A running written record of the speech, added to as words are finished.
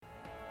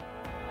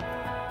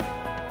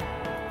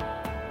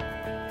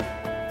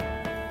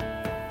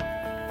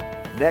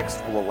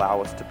Next will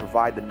allow us to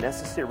provide the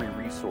necessary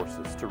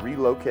resources to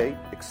relocate,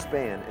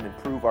 expand, and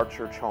improve our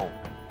church home.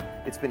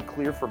 It's been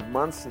clear for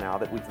months now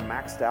that we've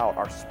maxed out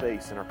our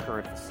space in our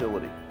current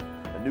facility.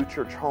 A new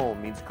church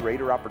home means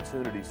greater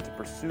opportunities to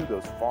pursue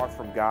those far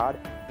from God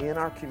in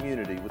our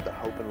community with the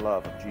hope and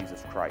love of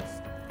Jesus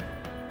Christ.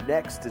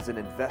 Next is an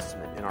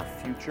investment in our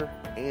future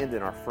and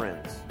in our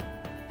friends.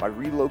 By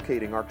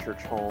relocating our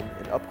church home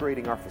and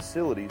upgrading our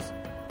facilities,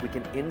 we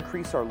can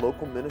increase our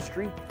local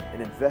ministry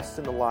and invest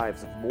in the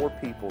lives of more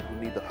people who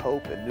need the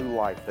hope and new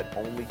life that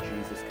only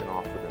Jesus can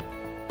offer them.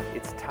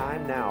 It's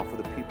time now for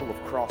the people of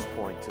Cross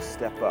Point to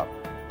step up.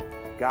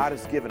 God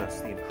has given us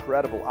the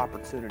incredible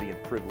opportunity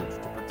and privilege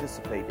to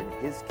participate in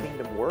His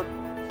kingdom work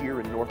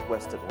here in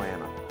Northwest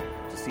Atlanta,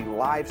 to see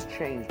lives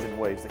changed in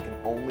ways that can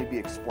only be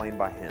explained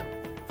by Him.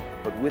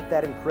 But with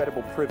that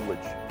incredible privilege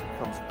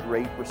comes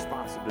great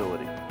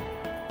responsibility.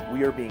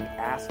 We are being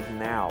asked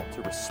now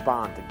to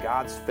respond to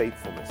God's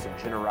faithfulness and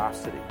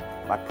generosity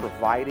by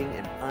providing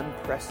an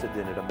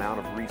unprecedented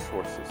amount of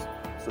resources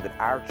so that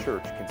our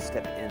church can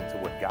step into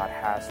what God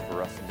has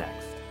for us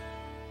next.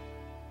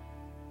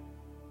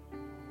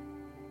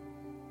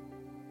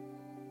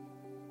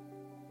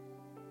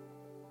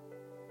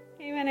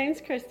 Hey, my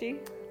name's Christy.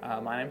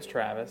 My name's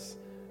Travis.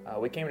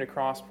 We came to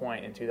Cross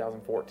Point in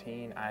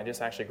 2014. I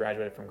just actually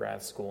graduated from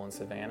grad school in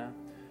Savannah.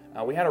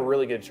 We had a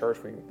really good church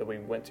that we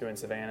went to in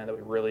Savannah that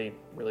we really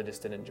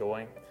just did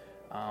enjoy.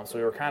 So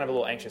we were kind of a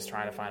little anxious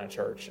trying to find a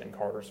church in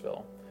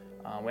Cartersville.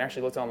 We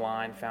actually looked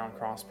online, found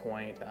Cross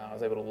Point. I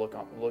was able to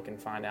look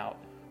and find out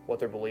what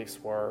their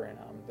beliefs were. And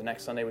the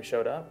next Sunday we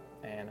showed up,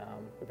 and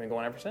we've been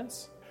going ever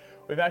since.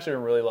 We've actually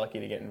been really lucky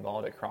to get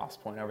involved at Cross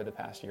Point over the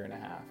past year and a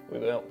half.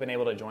 We've been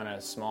able to join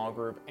a small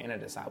group and a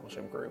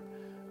discipleship group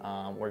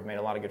where we've made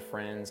a lot of good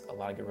friends, a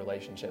lot of good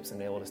relationships, and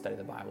be able to study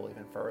the Bible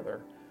even further.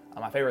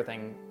 My favorite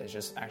thing is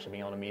just actually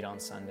being able to meet on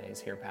Sundays,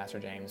 hear Pastor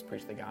James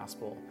preach the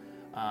gospel,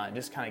 and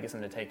just kind of get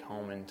them to take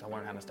home and to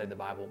learn how to study the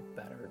Bible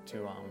better,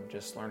 to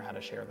just learn how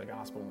to share the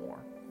gospel more.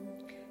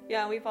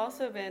 Yeah, we've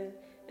also been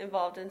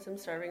involved in some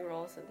serving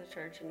roles at the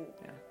church, and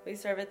we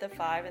serve at the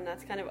 5, and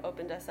that's kind of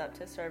opened us up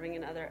to serving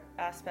in other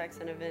aspects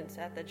and events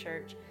at the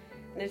church.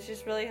 And it's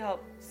just really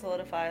helped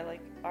solidify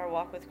our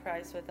walk with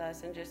Christ with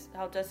us, and just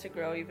helped us to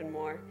grow even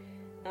more,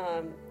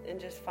 and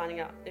just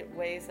finding out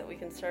ways that we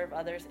can serve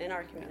others in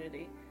our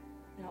community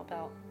and help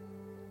out.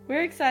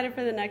 We're excited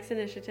for the next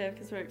initiative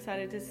because we're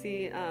excited to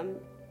see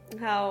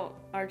how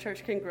our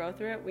church can grow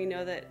through it. We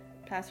know that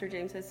Pastor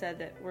James has said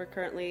that we're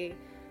currently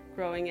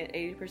growing at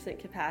 80%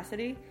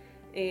 capacity,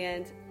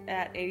 and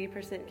at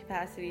 80%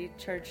 capacity,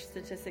 church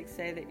statistics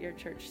say that your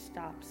church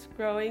stops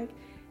growing,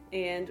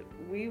 and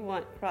we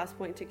want Cross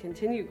Point to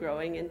continue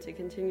growing and to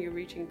continue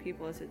reaching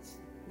people as it's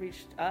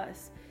reached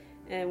us.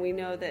 And we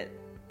know that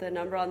the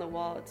number on the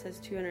wall, it says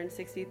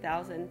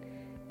 260,000,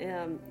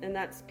 and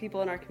that's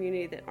people in our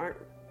community that aren't,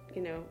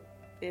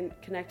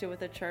 connected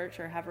with a church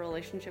or have a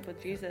relationship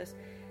with Jesus.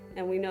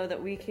 And we know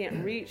that we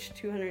can't reach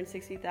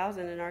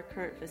 260,000 in our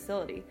current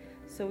facility.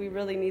 So we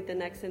really need the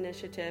next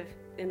initiative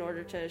in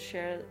order to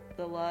share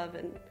the love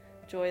and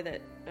joy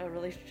that a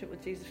relationship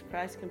with Jesus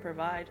Christ can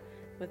provide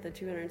with the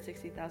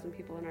 260,000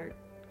 people in our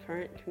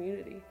current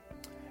community.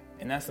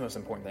 And that's the most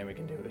important thing we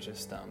can do, is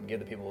just give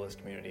the people of this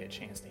community a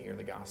chance to hear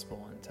the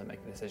gospel and to make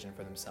a decision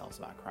for themselves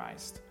about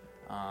Christ.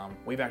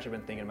 We've actually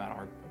been thinking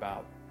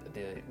about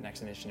the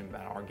next initiative,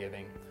 about our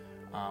giving.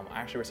 I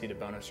actually received a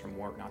bonus from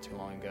work not too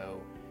long ago,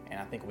 and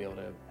I think we'll be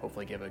able to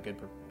hopefully give a good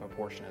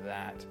proportion of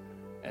that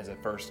as a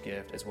first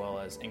gift, as well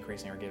as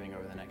increasing our giving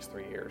over the next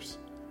 3 years.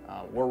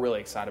 We're really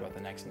excited about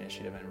the next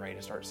initiative and ready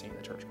to start seeing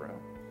the church grow.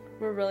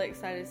 We're really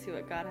excited to see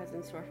what God has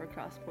in store for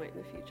Cross Point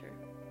in the future.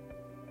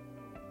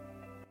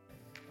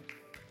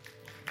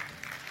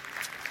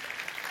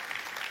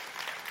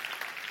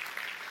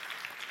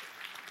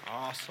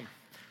 Awesome.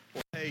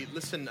 Well, hey,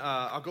 listen,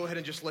 I'll go ahead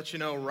and just let you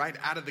know right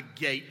out of the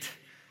gate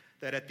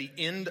that at the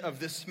end of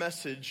this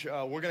message,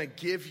 we're going to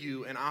give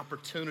you an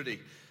opportunity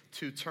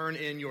to turn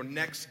in your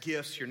next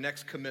gifts, your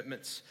next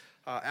commitments.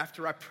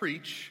 After I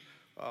preach,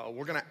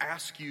 we're going to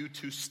ask you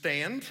to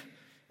stand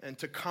and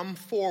to come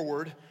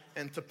forward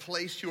and to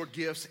place your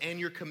gifts and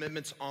your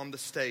commitments on the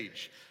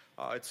stage.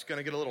 It's going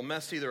to get a little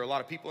messy. There are a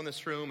lot of people in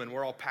this room, and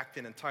we're all packed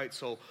in and tight,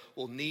 so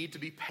we'll need to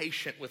be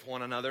patient with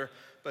one another.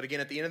 But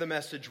again, at the end of the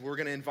message, we're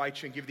going to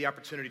invite you and give you the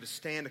opportunity to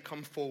stand, to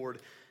come forward,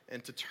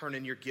 and to turn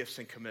in your gifts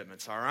and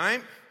commitments, all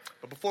right?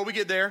 But before we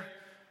get there,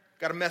 I've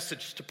got a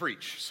message to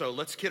preach. So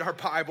let's get our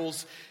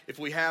Bibles, if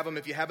we have them.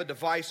 If you have a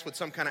device with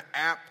some kind of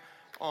app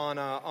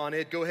on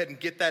it, go ahead and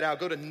get that out.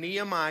 Go to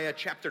Nehemiah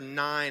chapter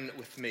 9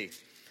 with me.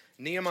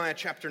 Nehemiah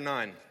chapter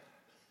 9.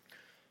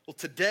 Well,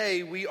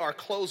 today we are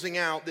closing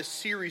out this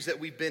series that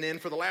we've been in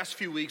for the last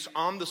few weeks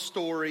on the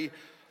story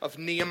of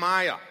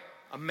Nehemiah,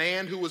 a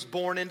man who was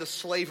born into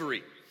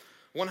slavery.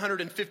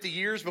 150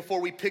 years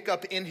before we pick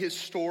up in his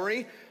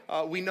story,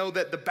 we know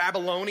that the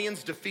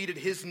Babylonians defeated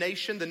his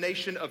nation, the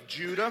nation of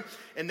Judah,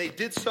 and they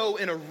did so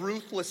in a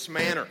ruthless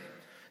manner.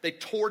 They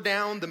tore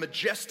down the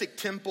majestic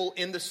temple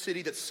in the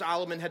city that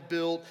Solomon had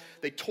built.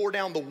 They tore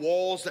down the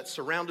walls that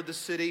surrounded the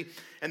city.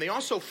 And they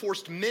also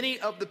forced many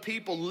of the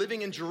people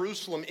living in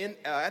Jerusalem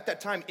at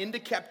that time into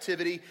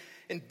captivity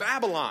in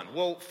Babylon.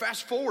 Well,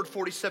 fast forward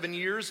 47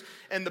 years,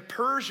 and the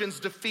Persians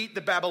defeat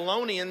the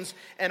Babylonians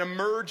and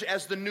emerge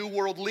as the New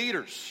World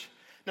leaders.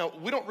 Now,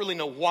 we don't really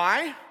know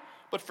why,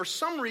 but for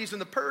some reason,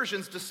 the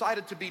Persians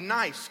decided to be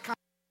nice, kind,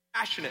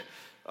 compassionate.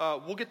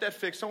 We'll get that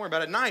fixed, don't worry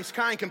about it. Nice,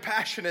 kind,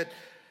 compassionate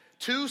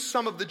to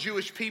some of the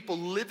Jewish people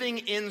living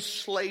in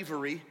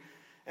slavery,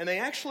 and they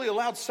actually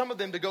allowed some of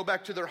them to go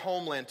back to their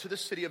homeland, to the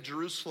city of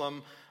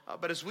Jerusalem.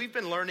 But as we've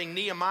been learning,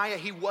 Nehemiah,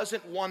 he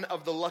wasn't one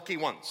of the lucky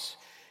ones.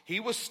 He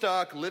was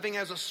stuck living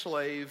as a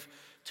slave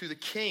to the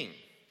king.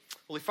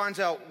 Well, he finds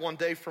out one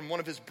day from one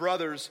of his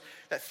brothers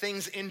that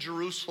things in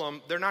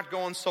Jerusalem, they're not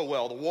going so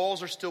well. The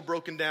walls are still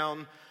broken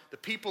down. The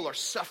people are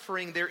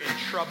suffering. They're in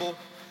trouble.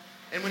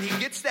 And when he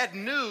gets that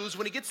news,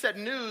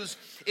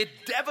 it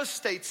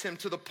devastates him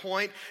to the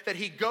point that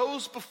he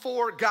goes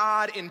before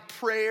God in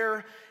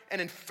prayer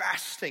and in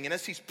fasting. And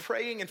as he's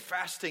praying and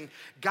fasting,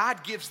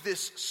 God gives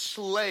this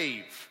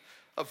slave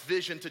a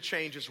vision to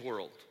change his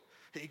world.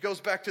 He goes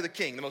back to the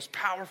king, the most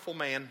powerful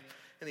man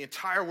in the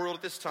entire world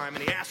at this time,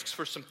 and he asks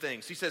for some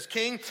things. He says,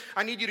 "King,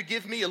 I need you to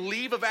give me a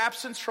leave of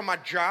absence from my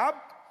job.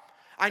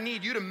 I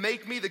need you to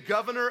make me the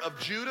governor of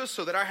Judah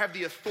so that I have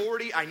the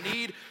authority I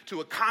need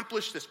to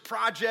accomplish this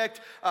project.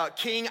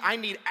 King, I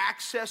need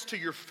access to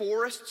your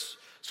forests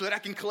so that I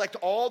can collect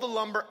all the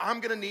lumber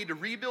I'm going to need to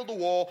rebuild the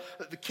wall."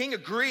 The king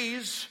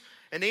agrees,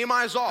 and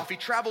Nehemiah's off. He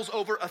travels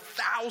over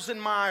 1,000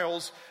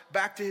 miles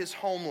back to his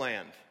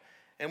homeland.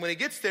 And when he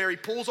gets there, he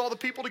pulls all the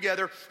people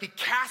together. He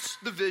casts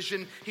the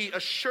vision. He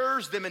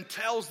assures them and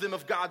tells them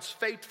of God's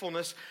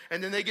faithfulness,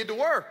 and then they get to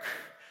work.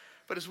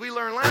 But as we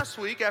learned last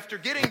week, after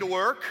getting to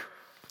work,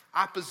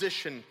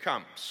 opposition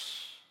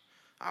comes.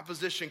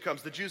 Opposition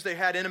comes. The Jews, they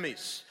had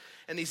enemies.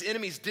 And these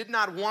enemies did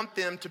not want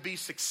them to be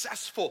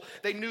successful.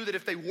 They knew that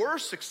if they were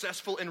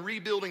successful in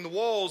rebuilding the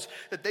walls,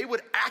 that they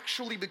would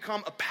actually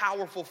become a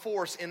powerful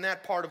force in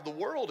that part of the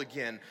world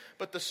again.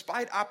 But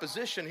despite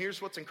opposition,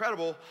 here's what's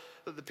incredible.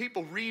 The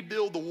people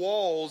rebuild the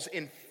walls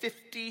in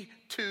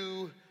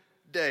 52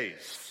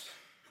 days.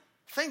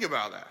 Think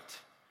about that.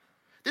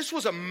 This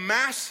was a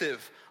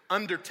massive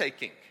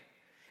undertaking.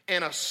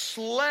 And a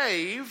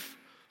slave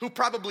who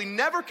probably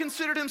never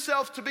considered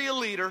himself to be a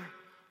leader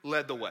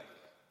led the way.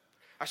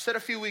 I said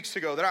a few weeks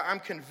ago that I'm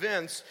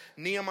convinced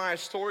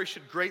Nehemiah's story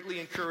should greatly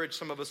encourage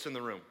some of us in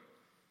the room.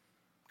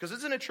 Because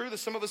isn't it true that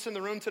some of us in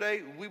the room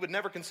today, we would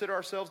never consider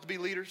ourselves to be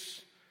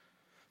leaders?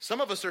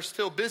 Some of us are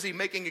still busy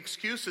making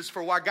excuses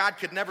for why God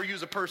could never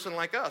use a person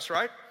like us,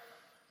 right?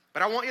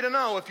 But I want you to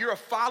know, if you're a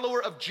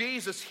follower of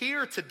Jesus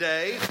here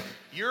today,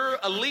 you're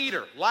a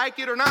leader, like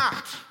it or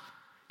not.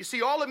 You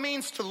see, all it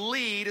means to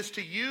lead is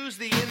to use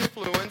the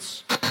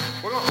influence.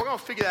 We're going to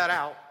figure that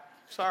out.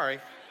 Sorry.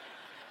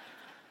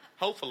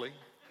 Hopefully.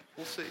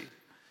 We'll see.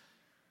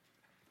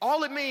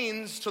 All it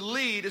means to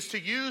lead is to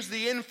use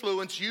the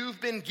influence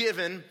you've been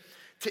given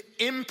to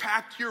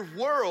impact your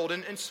world.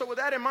 And so with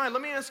that in mind,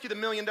 let me ask you the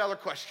million-dollar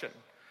question.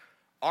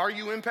 Are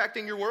you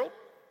impacting your world?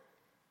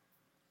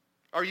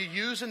 Are you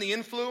using the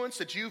influence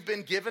that you've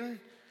been given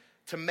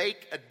to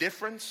make a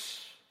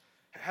difference?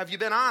 Have you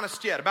been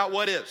honest yet about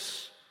what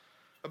is?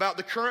 About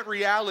the current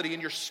reality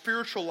in your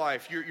spiritual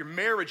life, your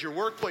marriage, your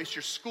workplace,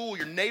 your school,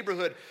 your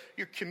neighborhood,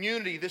 your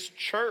community, this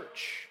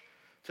church?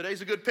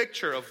 Today's a good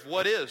picture of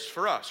what is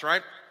for us,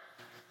 right?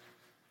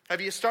 Have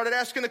you started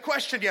asking the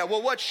question yet?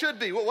 Well, what should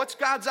be? Well, what's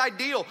God's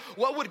ideal?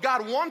 What would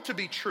God want to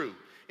be true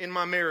in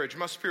my marriage,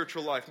 my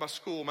spiritual life, my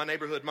school, my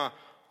neighborhood, my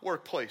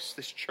workplace,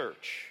 this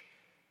church?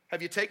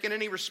 Have you taken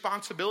any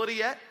responsibility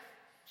yet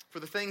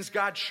for the things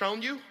God's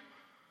shown you?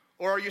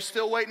 Or are you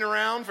still waiting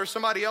around for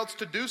somebody else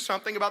to do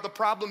something about the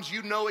problems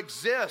you know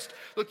exist?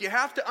 Look, you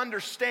have to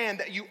understand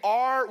that you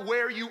are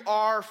where you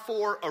are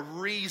for a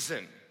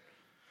reason.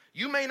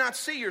 You may not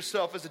see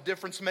yourself as a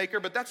difference maker,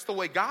 but that's the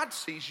way God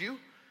sees you.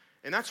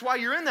 And that's why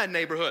you're in that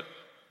neighborhood.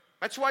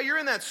 That's why you're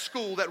in that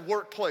school, that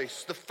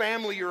workplace, the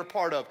family you're a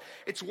part of.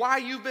 It's why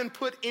you've been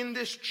put in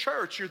this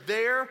church. You're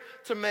there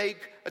to make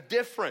a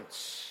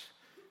difference.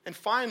 And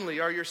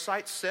finally, are your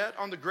sights set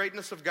on the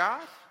greatness of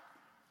God?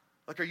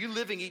 Like, are you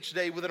living each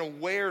day with an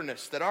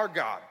awareness that our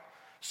God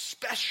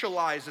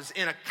specializes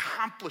in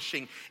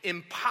accomplishing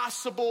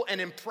impossible and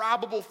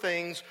improbable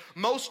things,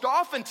 most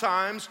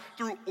oftentimes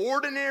through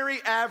ordinary,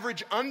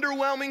 average,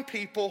 underwhelming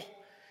people,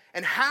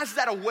 and has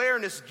that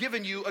awareness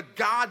given you a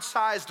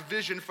God-sized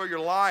vision for your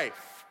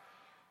life?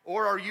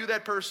 Or are you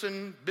that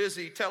person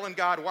busy telling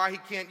God why he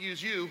can't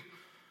use you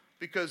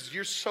because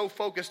you're so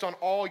focused on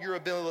all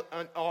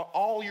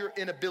your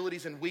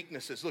inabilities and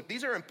weaknesses? Look,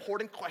 these are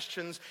important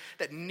questions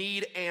that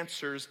need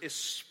answers,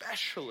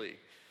 especially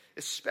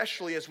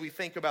as we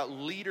think about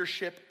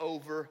leadership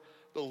over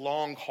the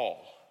long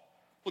haul.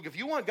 Look, if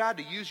you want God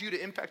to use you to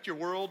impact your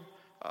world,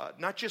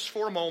 not just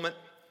for a moment,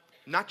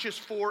 not just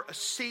for a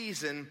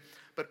season,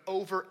 but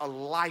over a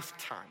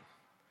lifetime,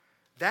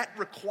 that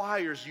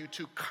requires you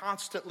to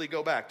constantly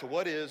go back to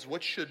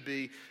what should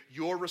be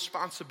your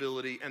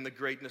responsibility and the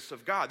greatness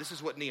of God. This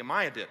is what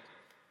Nehemiah did.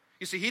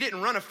 You see, he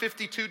didn't run a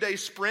 52-day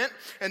sprint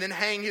and then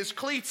hang his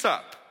cleats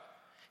up.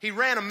 He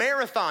ran a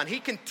marathon. He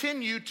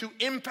continued to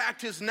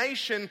impact his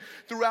nation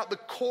throughout the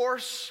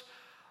course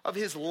of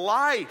his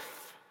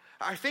life.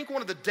 I think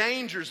one of the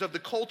dangers of the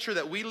culture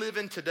that we live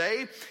in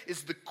today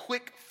is the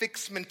quick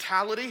fix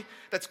mentality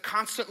that's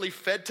constantly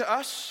fed to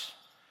us.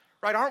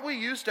 Right? Aren't we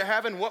used to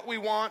having what we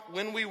want,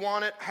 when we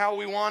want it, how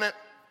we want it?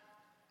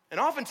 And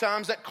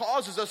oftentimes that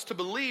causes us to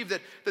believe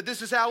that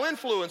this is how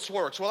influence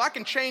works. Well, I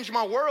can change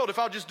my world if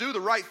I'll just do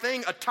the right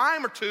thing a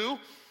time or two.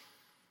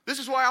 This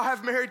is why I'll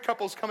have married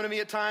couples coming to me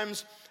at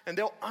times and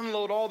they'll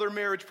unload all their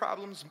marriage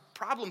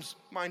problems,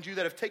 mind you,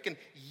 that have taken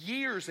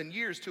years and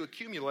years to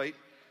accumulate.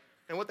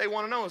 And what they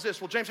want to know is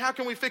this: well, James, how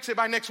can we fix it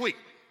by next week?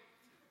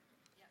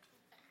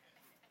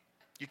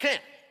 You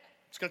can't.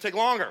 It's going to take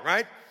longer,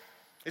 right?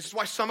 This is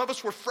why some of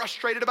us were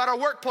frustrated about our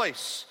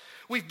workplace.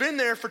 We've been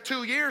there for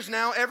 2 years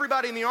now.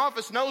 Everybody in the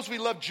office knows we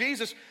love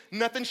Jesus.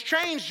 Nothing's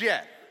changed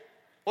yet.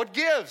 What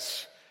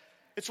gives?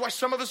 It's why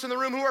some of us in the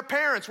room who are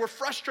parents, we're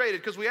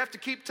frustrated because we have to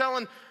keep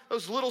telling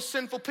those little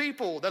sinful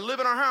people that live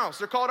in our house,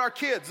 they're called our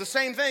kids, the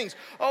same things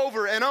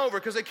over and over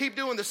because they keep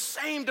doing the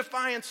same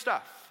defiant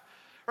stuff.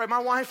 Right, my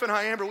wife and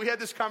I, Amber, we had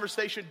this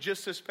conversation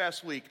just this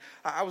past week.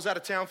 I was out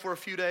of town for a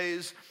few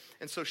days,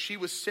 and so she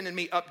was sending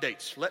me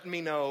updates, letting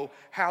me know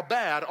how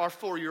bad our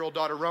 4-year-old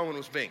daughter Rowan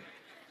was being.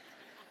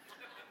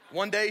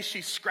 One day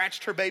she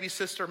scratched her baby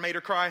sister, made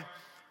her cry.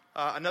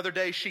 Another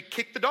day she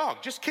kicked the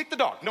dog, just kicked the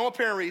dog, no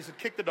apparent reason,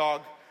 kicked the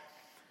dog.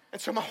 And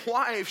so my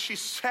wife, she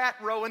sat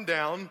Rowan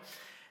down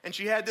and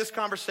she had this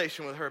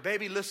conversation with her.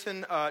 Baby,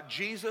 listen,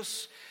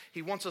 Jesus,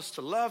 he wants us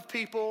to love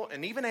people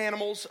and even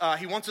animals.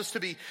 He wants us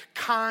to be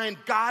kind.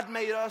 God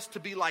made us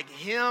to be like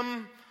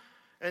him.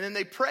 And then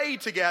they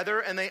prayed together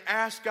and they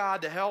asked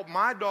God to help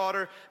my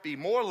daughter be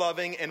more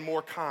loving and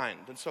more kind.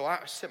 And so I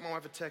sent my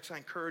wife a text. I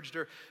encouraged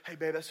her. Hey,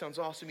 babe, that sounds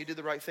awesome. You did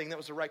the right thing. That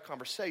was the right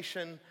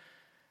conversation.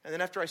 And then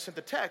after I sent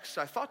the text,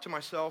 I thought to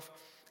myself,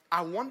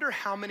 I wonder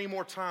how many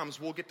more times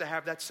we'll get to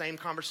have that same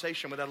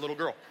conversation with that little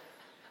girl.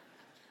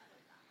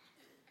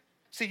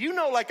 See, you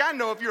know, like I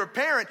know, if you're a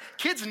parent,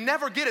 kids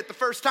never get it the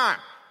first time,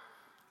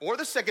 or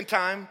the second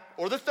time,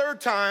 or the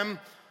third time,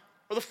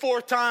 or the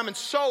fourth time, and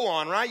so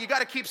on, right? You got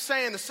to keep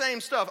saying the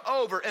same stuff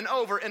over and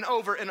over and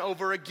over and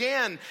over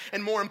again.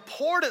 And more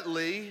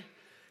importantly,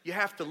 you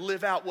have to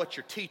live out what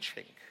you're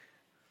teaching,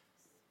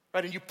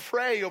 right? And you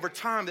pray over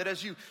time that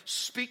as you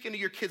speak into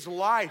your kid's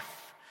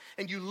life,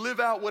 and you live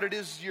out what it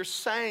is you're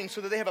saying so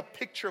that they have a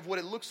picture of what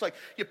it looks like.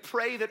 You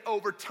pray that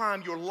over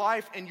time your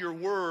life and your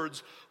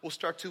words will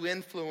start to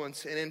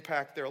influence and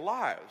impact their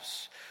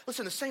lives.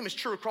 Listen, the same is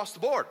true across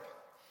the board.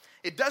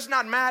 It does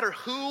not matter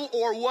who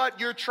or what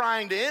you're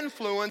trying to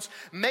influence.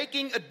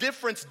 Making a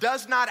difference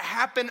does not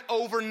happen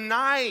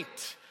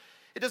overnight.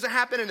 It doesn't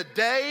happen in a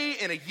day,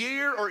 in a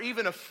year, or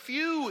even a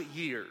few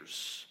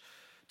years.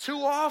 Too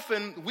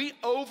often we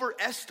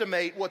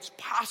overestimate what's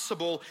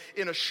possible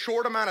in a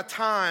short amount of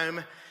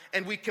time,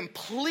 and we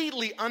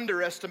completely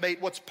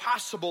underestimate what's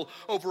possible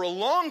over a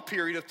long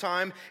period of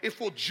time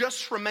if we'll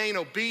just remain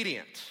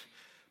obedient.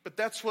 But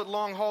that's what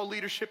long-haul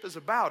leadership is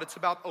about. It's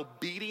about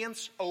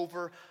obedience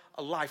over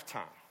a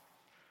lifetime.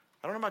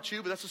 I don't know about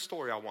you, but that's the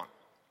story I want.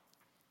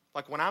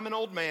 Like when I'm an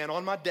old man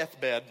on my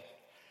deathbed,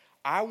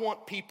 I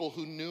want people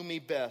who knew me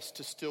best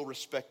to still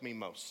respect me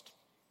most.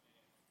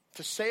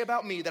 To say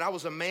about me that I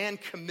was a man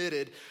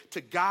committed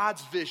to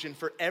God's vision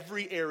for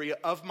every area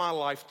of my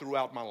life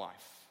throughout my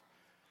life.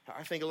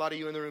 I think a lot of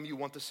you in the room, you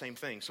want the same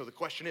thing. So the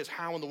question is,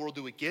 how in the world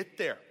do we get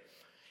there?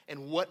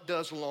 And what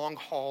does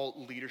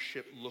long-haul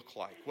leadership look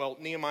like? Well,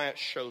 Nehemiah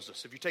shows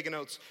us. If you're taking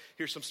notes,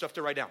 here's some stuff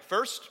to write down.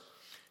 First,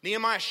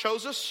 Nehemiah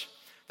shows us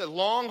that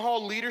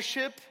long-haul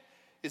leadership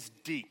is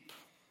deep.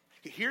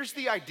 Here's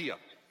the idea.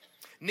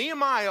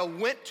 Nehemiah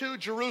went to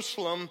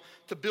Jerusalem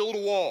to build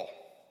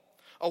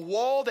a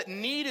wall that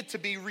needed to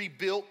be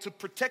rebuilt to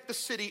protect the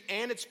city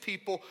and its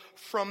people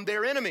from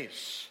their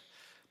enemies.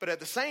 But at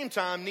the same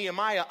time,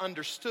 Nehemiah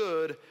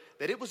understood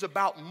that it was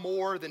about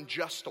more than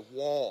just a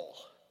wall.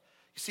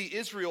 You see,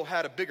 Israel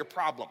had a bigger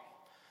problem.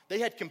 They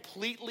had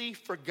completely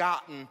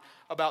forgotten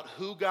about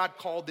who God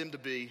called them to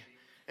be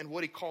and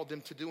what he called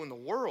them to do in the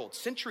world.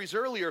 Centuries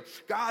earlier,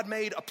 God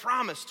made a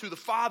promise to the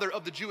father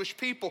of the Jewish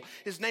people.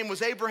 His name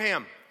was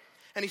Abraham.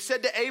 And he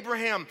said to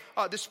Abraham,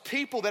 this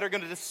people that are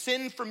going to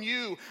descend from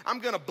you, I'm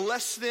going to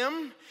bless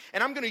them,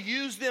 and I'm going to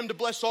use them to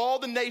bless all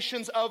the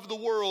nations of the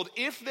world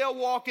if they'll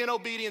walk in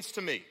obedience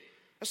to me.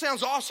 That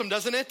sounds awesome,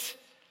 doesn't it?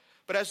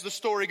 But as the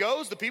story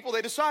goes, the people,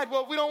 they decide,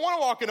 well, we don't want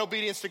to walk in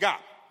obedience to God.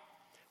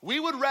 We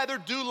would rather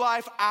do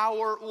life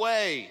our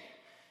way.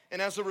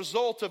 And as a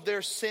result of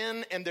their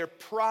sin and their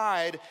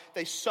pride,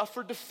 they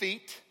suffered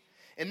defeat.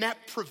 And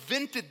that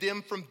prevented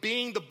them from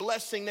being the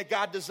blessing that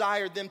God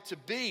desired them to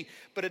be.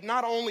 But it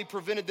not only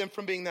prevented them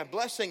from being that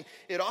blessing,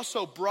 it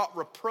also brought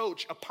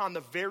reproach upon the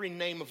very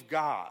name of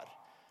God.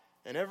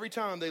 And every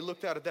time they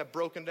looked out at that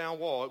broken down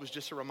wall, it was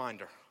just a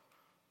reminder.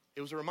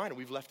 It was a reminder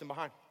we've left him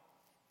behind.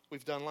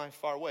 We've done life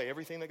far away.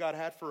 Everything that God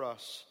had for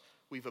us,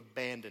 we've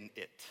abandoned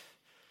it.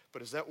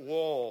 But as that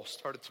wall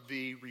started to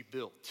be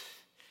rebuilt,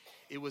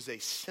 it was a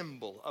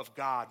symbol of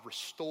God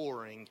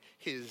restoring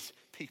his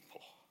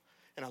people.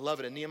 And I love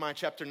it. In Nehemiah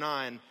chapter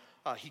 9,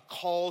 he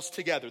calls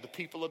together the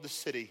people of the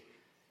city,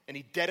 and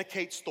he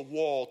dedicates the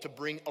wall to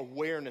bring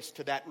awareness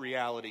to that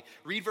reality.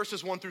 Read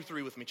verses 1 through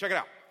 3 with me. Check it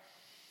out.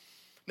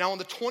 Now on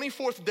the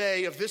 24th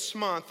day of this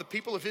month, the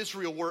people of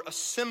Israel were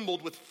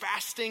assembled with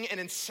fasting and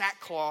in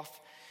sackcloth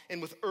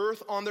and with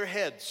earth on their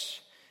heads.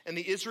 And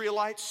the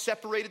Israelites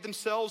separated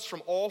themselves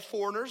from all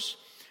foreigners,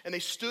 and they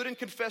stood and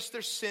confessed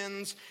their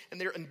sins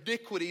and their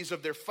iniquities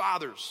of their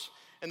fathers.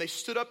 And they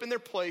stood up in their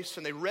place,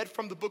 and they read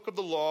from the book of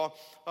the law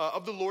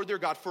of the Lord their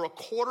God for a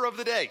quarter of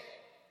the day.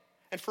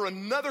 And for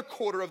another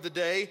quarter of the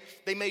day,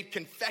 they made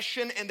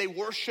confession and they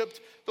worshiped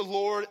the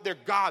Lord their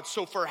God.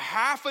 So for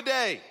half a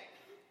day,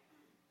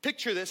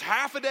 picture this,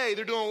 half a day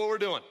they're doing what we're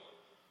doing.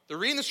 They're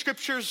reading the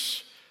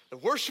scriptures, they're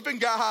worshiping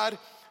God,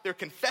 they're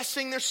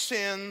confessing their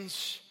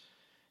sins.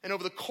 And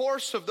over the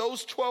course of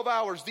those 12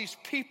 hours, these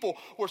people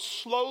were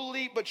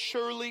slowly but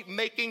surely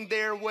making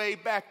their way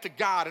back to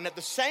God. And at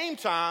the same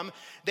time,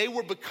 they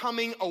were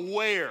becoming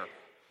aware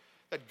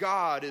that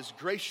God is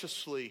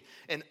graciously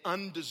and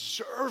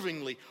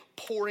undeservingly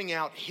pouring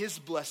out his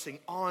blessing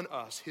on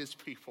us, his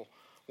people,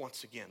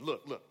 once again.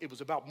 Look, it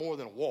was about more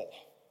than a wall.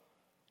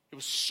 It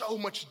was so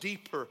much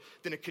deeper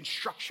than a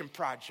construction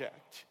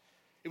project.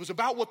 It was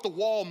about what the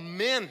wall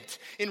meant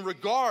in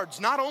regards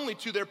not only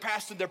to their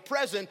past and their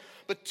present,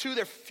 but to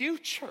their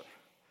future.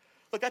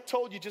 Look, I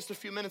told you just a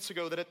few minutes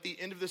ago that at the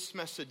end of this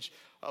message,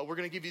 we're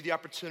going to give you the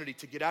opportunity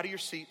to get out of your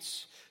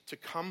seats, to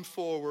come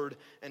forward,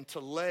 and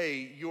to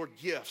lay your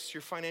gifts,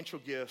 your financial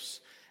gifts,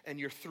 and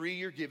your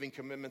 3-year giving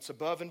commitments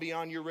above and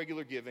beyond your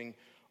regular giving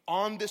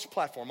on this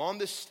platform, on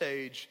this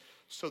stage,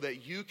 so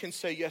that you can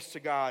say yes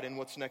to God and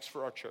what's next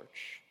for our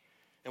church.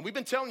 And we've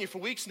been telling you for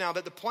weeks now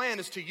that the plan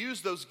is to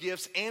use those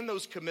gifts and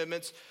those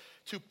commitments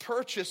to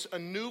purchase a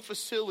new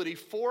facility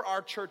for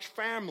our church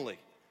family.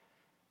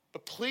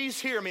 But please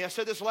hear me, I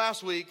said this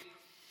last week,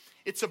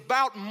 it's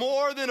about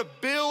more than a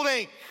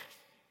building.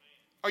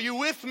 Are you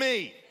with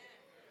me?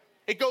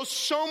 It goes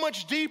so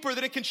much deeper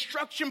than a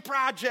construction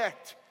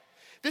project.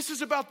 This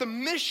is about the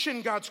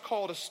mission God's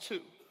called us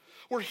to.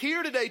 We're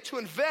here today to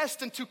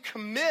invest and to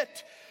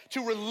commit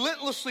to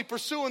relentlessly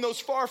pursuing those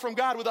far from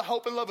God with the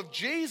hope and love of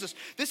Jesus.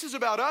 This is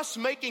about us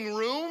making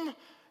room,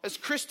 as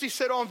Christy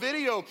said on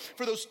video,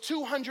 for those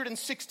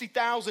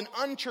 260,000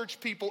 unchurched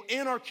people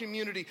in our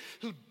community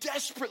who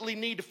desperately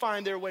need to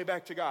find their way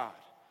back to God.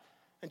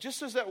 And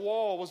just as that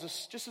wall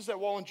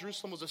in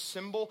Jerusalem was a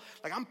symbol,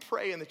 like I'm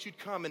praying that you'd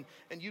come and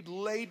you'd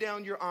lay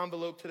down your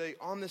envelope today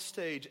on this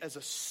stage as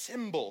a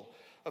symbol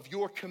of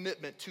your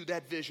commitment to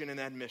that vision and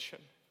that mission.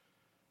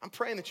 I'm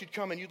praying that you'd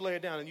come and you'd lay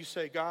it down and you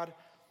say, God,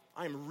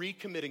 I am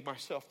recommitting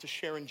myself to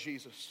sharing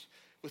Jesus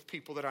with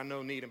people that I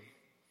know need him.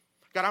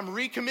 God, I'm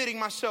recommitting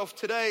myself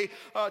today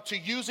to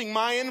using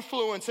my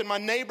influence in my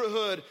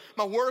neighborhood,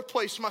 my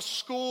workplace, my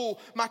school,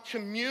 my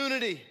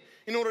community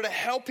in order to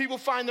help people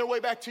find their way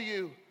back to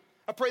you.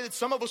 I pray that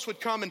some of us would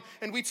come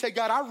and we'd say,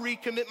 God, I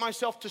recommit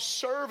myself to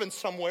serve in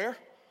somewhere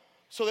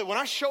so that when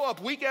I show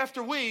up week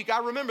after week, I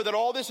remember that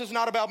all this is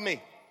not about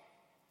me.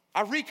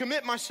 I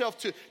recommit myself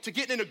to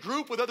getting in a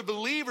group with other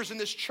believers in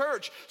this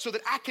church so that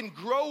I can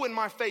grow in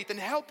my faith and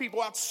help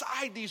people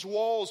outside these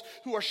walls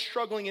who are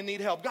struggling and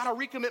need help. God, I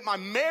recommit my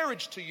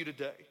marriage to you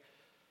today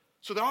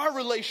so that our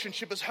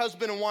relationship as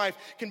husband and wife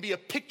can be a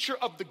picture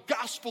of the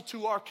gospel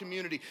to our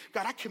community.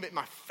 God, I commit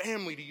my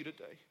family to you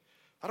today.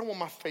 I don't want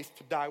my faith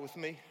to die with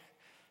me.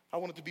 I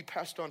want it to be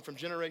passed on from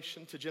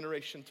generation to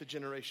generation to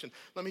generation.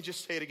 Let me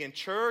just say it again.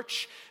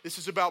 Church, this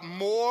is about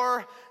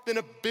more than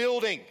a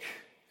building.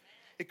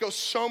 It goes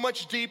so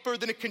much deeper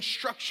than a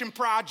construction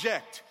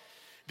project.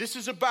 This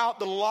is about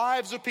the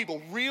lives of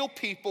people, real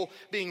people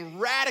being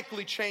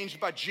radically changed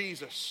by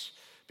Jesus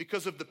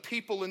because of the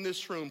people in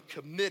this room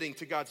committing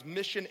to God's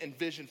mission and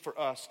vision for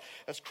us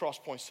as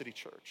Crosspoint City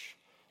Church.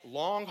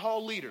 Long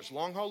haul leaders,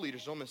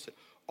 don't miss it,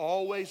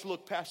 always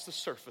look past the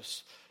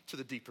surface to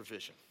the deeper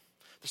vision.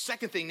 The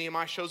second thing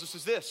Nehemiah shows us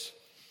is this,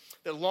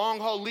 that long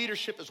haul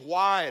leadership is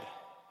wide.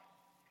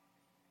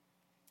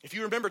 If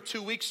you remember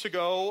 2 weeks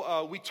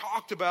ago, we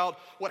talked about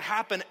what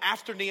happened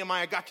after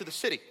Nehemiah got to the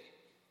city.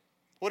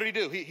 What did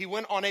he do? He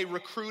went on a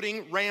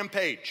recruiting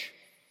rampage.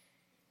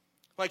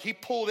 Like he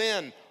pulled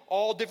in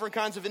all different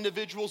kinds of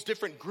individuals,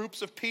 different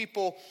groups of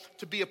people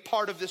to be a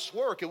part of this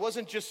work. It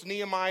wasn't just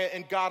Nehemiah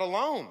and God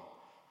alone.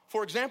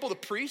 For example, the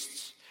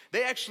priests,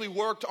 they actually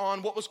worked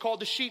on what was called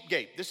the sheep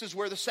gate. This is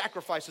where the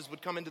sacrifices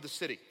would come into the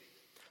city.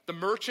 The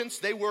merchants,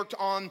 they worked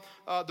on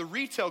the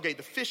retail gate,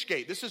 the fish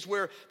gate. This is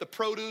where the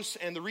produce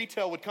and the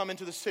retail would come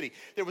into the city.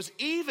 There was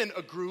even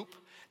a group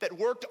that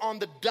worked on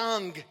the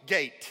dung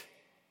gate.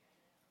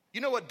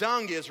 You know what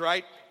dung is,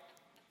 right?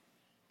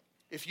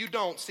 If you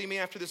don't, see me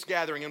after this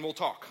gathering and we'll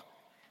talk.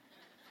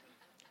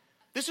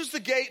 This is the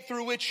gate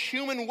through which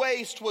human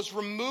waste was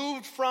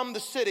removed from the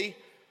city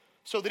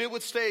so that it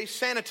would stay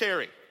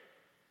sanitary.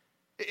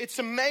 It's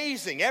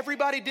amazing.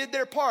 Everybody did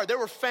their part. There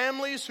were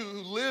families who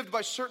lived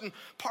by certain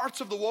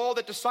parts of the wall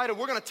that decided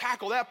we're going to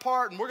tackle that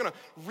part and we're going to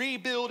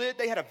rebuild it.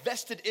 They had a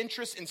vested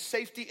interest in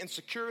safety and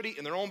security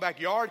in their own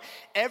backyard.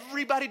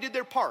 Everybody did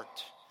their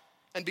part.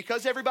 And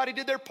because everybody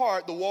did their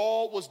part, the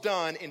wall was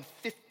done in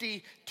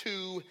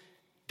 52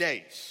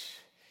 days.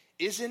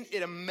 Isn't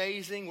it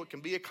amazing what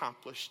can be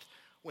accomplished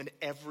when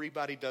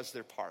everybody does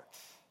their part?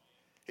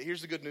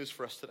 Here's the good news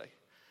for us today.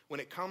 When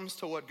it comes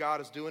to what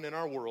God is doing in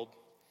our world,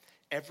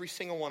 every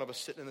single one of us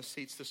sitting in the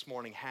seats this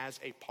morning has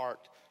a part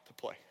to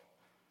play.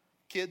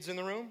 Kids in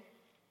the room,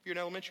 if you're an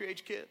elementary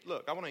age kid,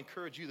 look, I want to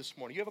encourage you this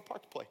morning. You have a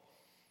part to play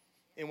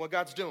in what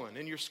God's doing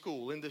in your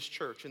school, in this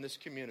church, in this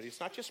community. It's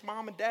not just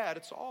mom and dad,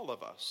 it's all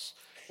of us.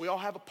 We all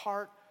have a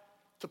part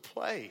to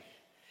play.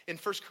 In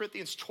 1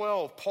 Corinthians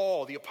 12,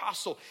 Paul, the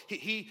apostle,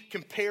 he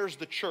compares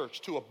the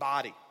church to a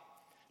body.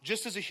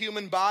 Just as a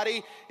human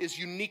body is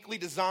uniquely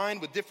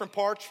designed with different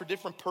parts for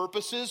different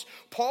purposes,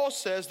 Paul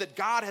says that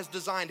God has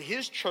designed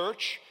his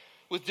church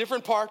with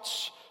different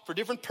parts for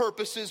different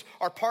purposes.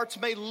 Our parts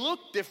may look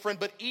different,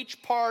 but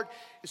each part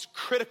is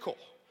critical.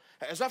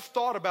 As I've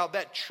thought about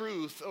that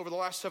truth over the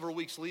last several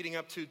weeks leading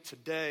up to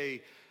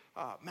today,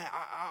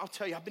 I'll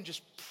tell you, I've been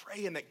just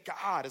praying that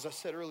God, as I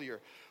said earlier,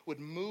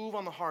 would move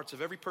on the hearts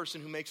of every person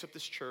who makes up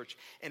this church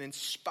and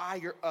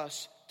inspire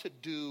us to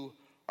do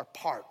our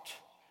part.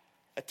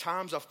 At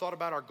times, I've thought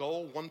about our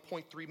goal,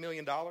 $1.3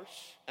 million.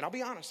 And I'll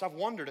be honest, I've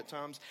wondered at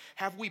times,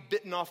 have we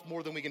bitten off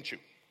more than we can chew?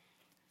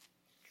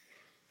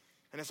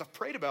 And as I've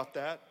prayed about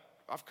that,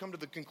 I've come to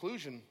the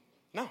conclusion,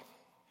 no,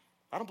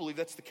 I don't believe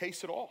that's the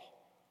case at all.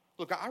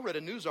 Look, I read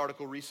a news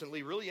article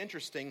recently, really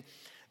interesting,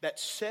 that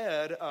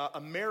said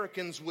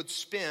Americans would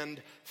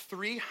spend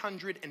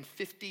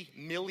 $350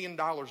 million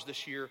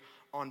this year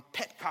on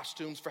pet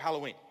costumes for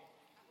Halloween.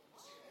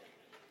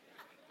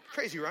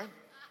 Crazy, right?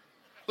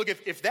 Look,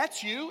 if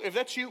that's you,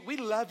 we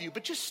love you,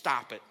 but just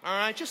stop it, all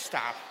right? Just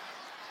stop.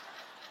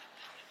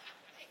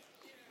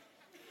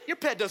 Your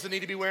pet doesn't need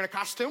to be wearing a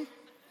costume,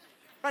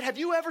 right? Have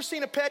you ever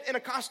seen a pet in a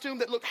costume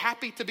that looked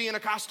happy to be in a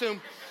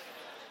costume?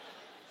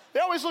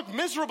 They always look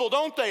miserable,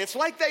 don't they? It's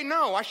like they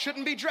know I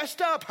shouldn't be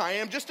dressed up. I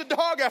am just a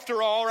dog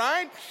after all,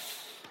 right?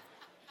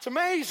 It's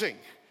amazing.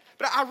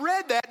 But I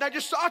read that and I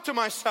just thought to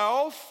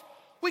myself,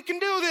 we can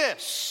do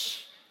this.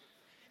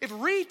 If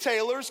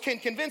retailers can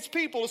convince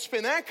people to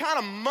spend that kind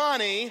of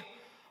money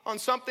on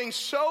something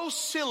so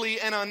silly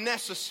and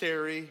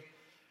unnecessary,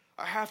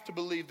 I have to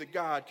believe that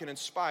God can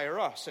inspire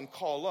us and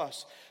call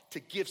us to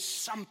give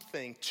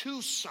something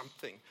to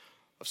something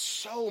of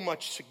so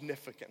much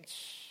significance.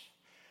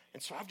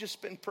 And so I've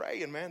just been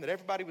praying, man, that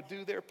everybody would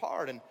do their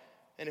part. And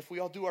if we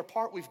all do our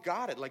part, we've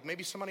got it. Like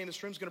maybe somebody in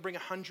this room is going to bring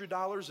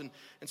 $100 and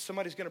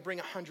somebody's going to bring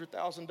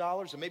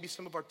 $100,000. And maybe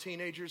some of our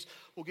teenagers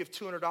will give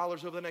 $200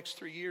 over the next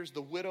 3 years.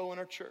 The widow in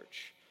our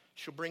church,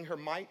 she'll bring her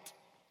mite.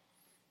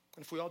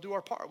 And if we all do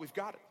our part, we've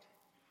got it.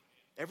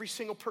 Every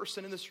single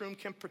person in this room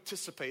can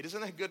participate.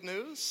 Isn't that good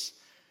news?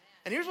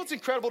 And here's what's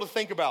incredible to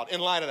think about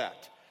in light of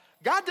that.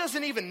 God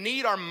doesn't even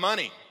need our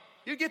money.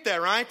 You get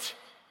that, right?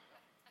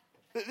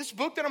 This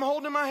book that I'm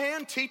holding in my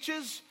hand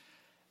teaches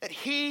that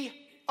he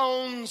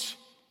owns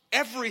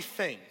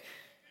everything.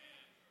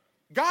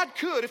 God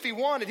could, if he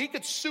wanted, he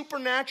could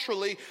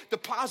supernaturally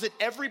deposit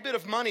every bit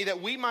of money that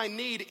we might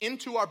need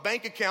into our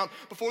bank account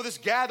before this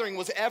gathering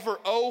was ever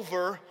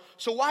over.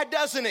 So why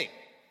doesn't he?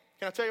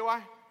 Can I tell you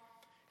why?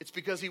 It's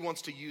because he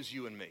wants to use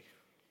you and me.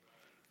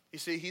 You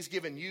see, he's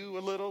given you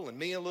a little and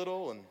me a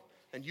little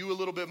and you a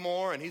little bit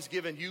more, and he's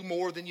given you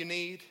more than you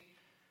need.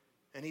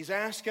 And he's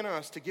asking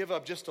us to give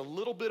up just a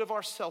little bit of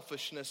our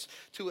selfishness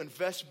to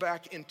invest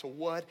back into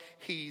what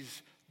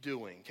he's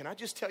doing. Can I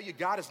just tell you,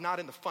 God is not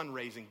in the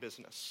fundraising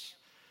business.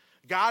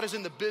 God is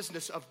in the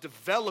business of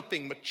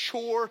developing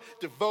mature,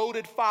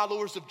 devoted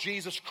followers of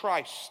Jesus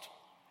Christ.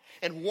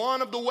 And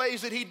one of the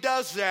ways that he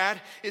does that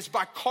is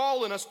by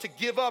calling us to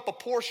give up a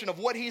portion of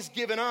what he's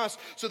given us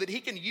so that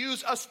he can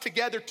use us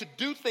together to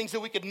do things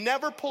that we could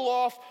never pull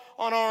off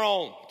on our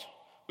own.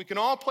 We can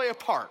all play a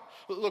part.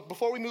 Look,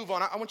 before we move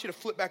on, I want you to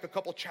flip back a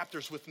couple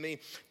chapters with me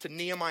to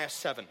Nehemiah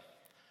 7.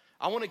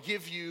 I want to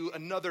give you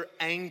another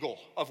angle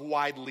of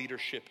wide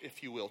leadership,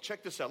 if you will.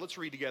 Check this out. Let's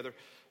read together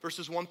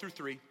verses 1 through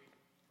 3.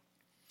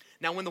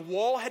 Now, when the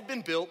wall had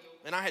been built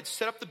and I had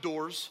set up the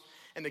doors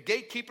and the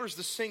gatekeepers,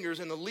 the singers,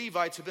 and the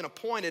Levites had been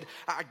appointed,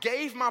 I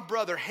gave my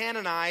brother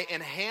Hanani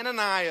and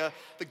Hananiah,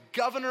 the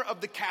governor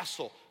of the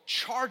castle,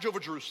 charge over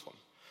Jerusalem.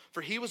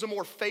 For he was a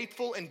more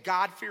faithful and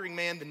God-fearing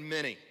man than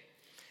many.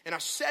 And I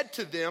said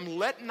to them,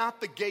 let not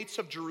the gates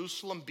of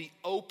Jerusalem be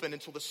open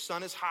until the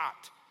sun is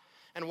hot.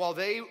 And while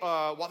they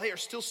are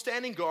still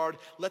standing guard,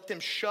 let them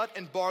shut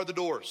and bar the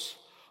doors.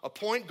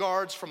 Appoint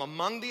guards from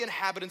among the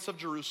inhabitants of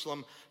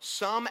Jerusalem,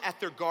 some at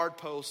their guard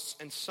posts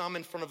and some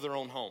in front of their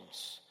own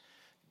homes.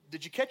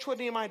 Did you catch what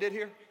Nehemiah did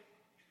here?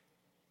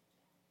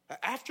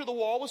 After the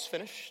wall was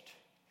finished,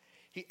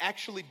 he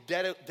actually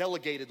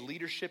delegated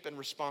leadership and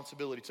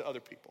responsibility to other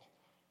people.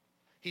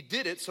 He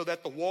did it so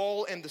that the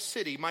wall and the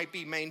city might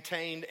be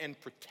maintained and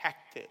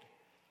protected.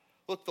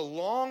 Look, the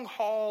long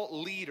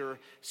haul leader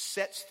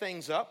sets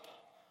things up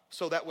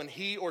so that when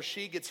he or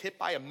she gets hit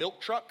by a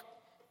milk truck,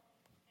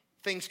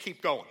 things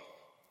keep going.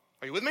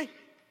 Are you with me?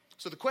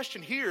 So the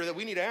question here that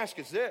we need to ask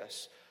is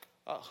this.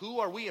 Who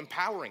are we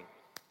empowering?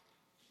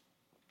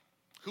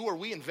 Who are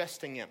we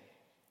investing in?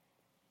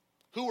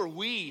 Who are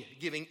we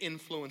giving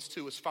influence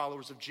to as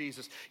followers of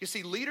Jesus? You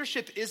see,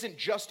 leadership isn't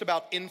just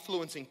about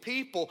influencing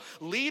people.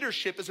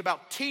 Leadership is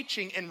about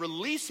teaching and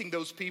releasing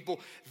those people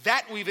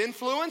that we've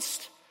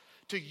influenced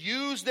to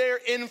use their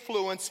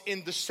influence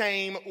in the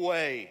same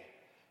way.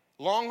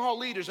 Long-haul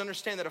leaders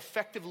understand that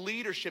effective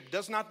leadership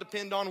does not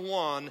depend on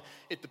one,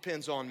 it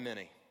depends on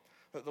many.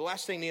 The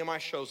last thing Nehemiah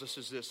shows us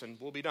is this, and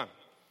we'll be done.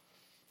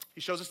 He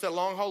shows us that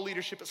long-haul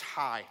leadership is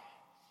high.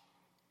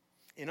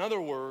 In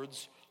other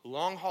words,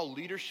 long-haul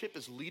leadership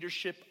is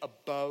leadership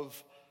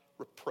above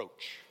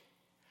reproach.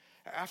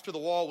 After the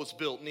wall was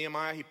built,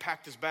 Nehemiah, he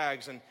packed his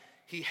bags and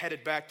he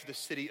headed back to the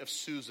city of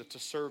Susa to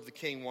serve the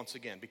king once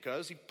again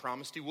because he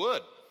promised he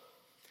would.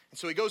 And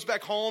so he goes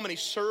back home and he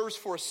serves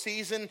for a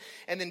season,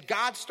 and then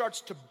God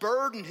starts to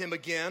burden him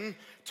again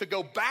to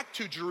go back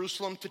to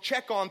Jerusalem to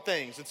check on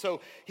things. And so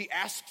he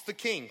asks the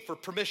king for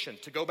permission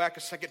to go back a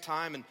second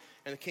time, and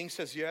the king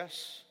says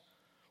yes.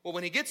 Well,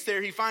 when he gets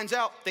there, he finds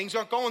out things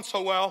aren't going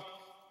so well.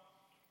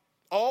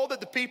 All that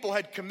the people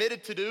had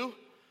committed to do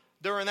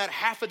during that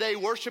half-a-day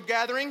worship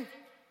gathering,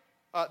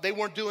 they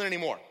weren't doing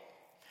anymore.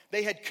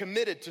 They had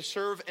committed to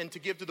serve and to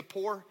give to the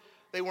poor.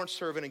 They weren't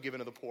serving and giving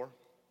to the poor.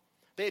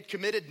 They had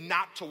committed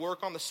not to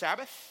work on the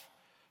Sabbath,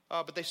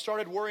 but they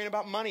started worrying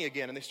about money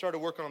again, and they started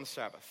working on the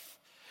Sabbath.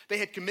 They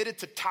had committed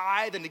to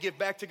tithe and to give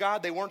back to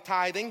God. They weren't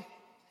tithing.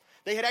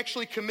 They had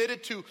actually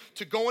committed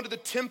to going to the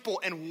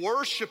temple and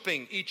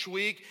worshiping each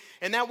week,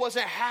 and that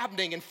wasn't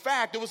happening. In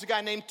fact, there was a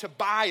guy named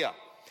Tobiah.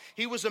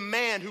 He was a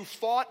man who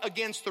fought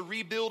against the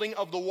rebuilding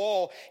of the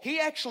wall. He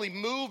actually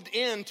moved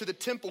into the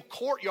temple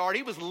courtyard.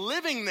 He was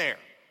living there.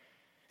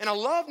 And I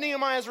love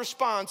Nehemiah's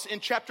response in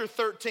chapter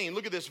 13.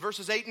 Look at this,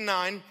 verses 8 and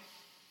 9.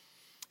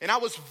 And I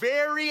was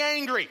very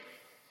angry.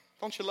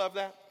 Don't you love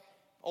that?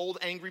 Old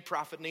angry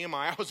prophet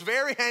Nehemiah. I was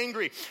very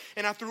angry,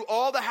 and I threw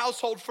all the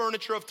household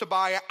furniture of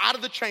Tobiah out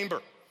of the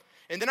chamber.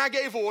 And then I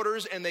gave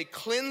orders, and they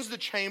cleansed the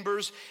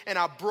chambers, and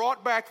I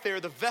brought back there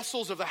the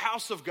vessels of the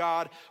house of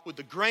God with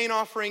the grain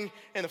offering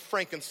and the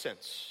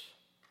frankincense.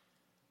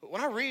 But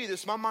when I read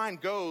this, my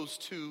mind goes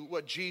to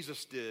what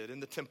Jesus did in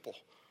the temple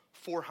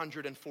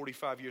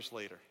 445 years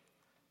later.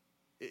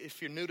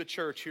 If you're new to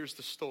church, here's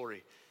the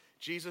story.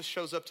 Jesus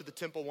shows up to the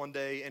temple one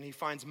day, and he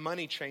finds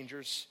money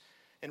changers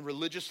and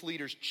religious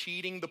leaders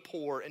cheating the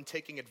poor and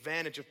taking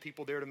advantage of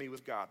people there to meet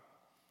with God.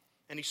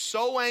 And he's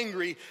so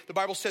angry, the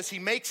Bible says he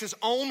makes his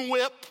own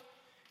whip.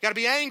 You gotta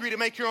be angry to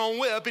make your own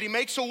whip. But he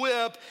makes a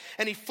whip,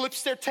 and he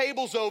flips their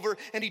tables over,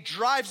 and he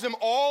drives them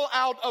all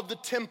out of the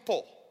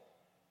temple.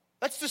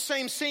 That's the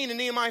same scene in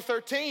Nehemiah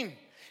 13.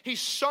 He's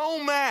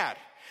so mad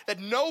that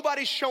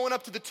nobody's showing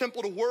up to the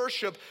temple to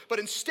worship, but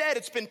instead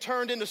it's been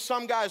turned into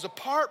some guy's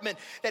apartment,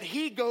 that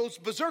he goes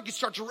berserk. He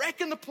starts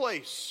wrecking the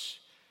place.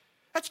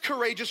 That's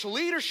courageous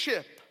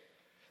leadership.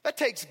 That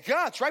takes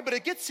guts, right? But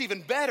it gets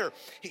even better.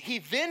 He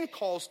then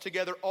calls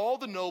together all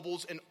the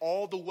nobles and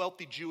all the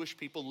wealthy Jewish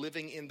people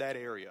living in that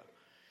area.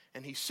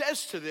 And he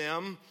says to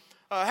them,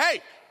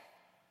 hey,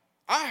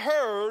 I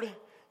heard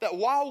that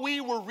while we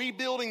were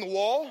rebuilding the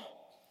wall,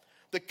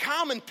 the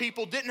common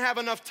people didn't have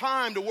enough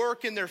time to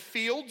work in their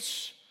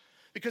fields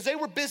because they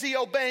were busy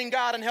obeying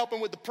God and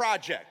helping with the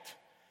project.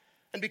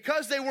 And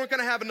because they weren't going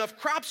to have enough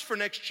crops for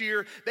next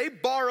year, they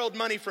borrowed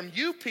money from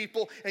you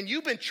people, and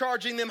you've been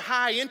charging them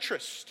high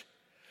interest.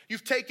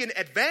 You've taken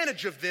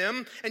advantage of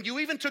them, and you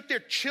even took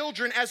their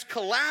children as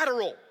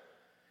collateral.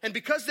 And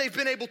because they've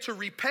been able to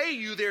repay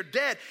you their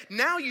debt,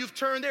 now you've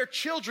turned their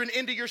children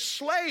into your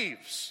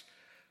slaves.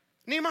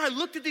 Nehemiah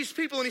looked at these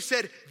people and he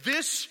said,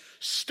 this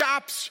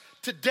stops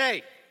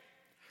today.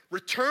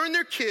 Return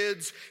their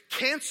kids,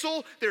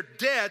 cancel their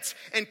debts,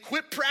 and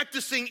quit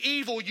practicing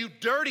evil, you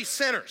dirty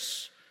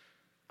sinners.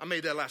 I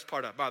made that last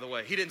part up, by the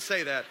way. He didn't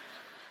say that.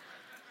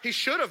 He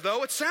should have,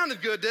 though. It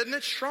sounded good, didn't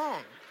it?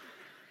 Strong.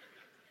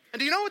 And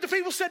do you know what the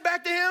people said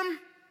back to him?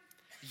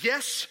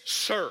 Yes,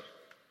 sir.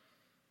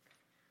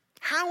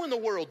 How in the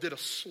world did a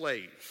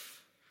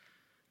slave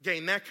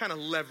gain that kind of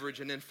leverage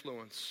and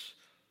influence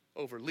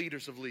over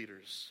leaders of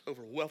leaders,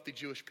 over wealthy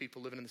Jewish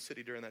people living in the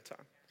city during that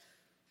time?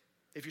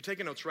 If you're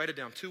taking notes, write it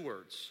down. 2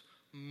 words.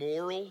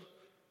 Moral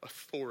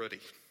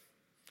authority.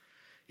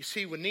 You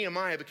see, when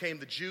Nehemiah became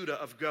the Judah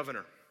of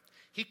governor,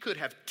 he could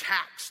have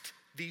taxed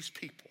these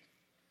people,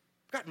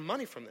 gotten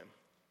money from them.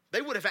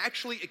 They would have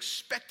actually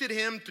expected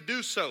him to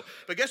do so.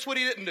 But guess what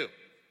he didn't do?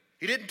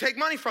 He didn't take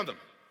money from them.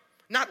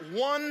 Not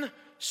 1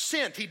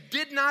 cent. He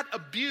did not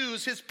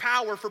abuse his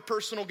power for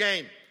personal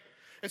gain.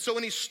 And so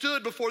when he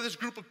stood before this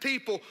group of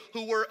people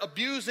who were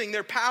abusing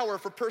their power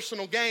for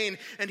personal gain,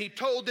 and he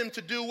told them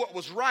to do what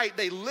was right,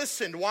 they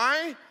listened.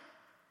 Why?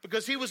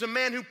 Because he was a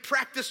man who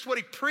practiced what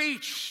he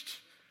preached.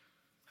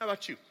 How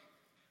about you?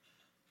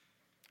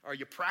 Are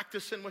you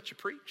practicing what you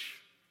preach?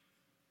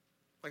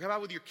 Like, how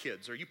about with your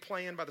kids? Are you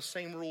playing by the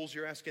same rules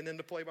you're asking them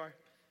to play by?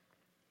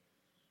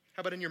 How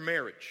about in your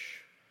marriage?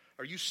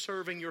 Are you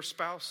serving your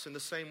spouse in the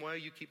same way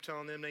you keep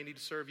telling them they need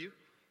to serve you?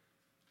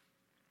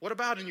 What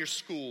about in your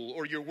school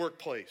or your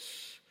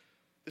workplace?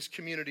 This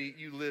community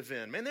you live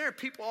in. Man, there are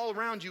people all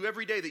around you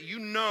every day that you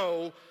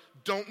know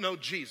don't know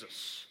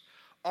Jesus.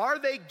 Are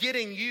they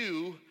getting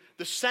you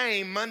the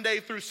same Monday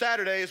through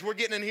Saturday as we're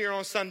getting in here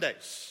on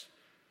Sundays?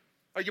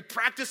 Are you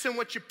practicing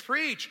what you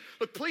preach?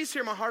 Look, please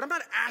hear my heart. I'm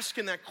not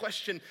asking that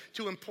question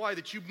to imply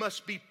that you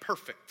must be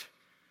perfect.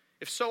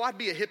 If so, I'd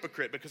be a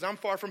hypocrite because I'm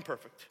far from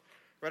perfect.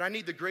 Right? I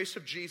need the grace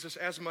of Jesus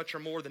as much or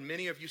more than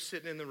many of you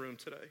sitting in the room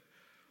today.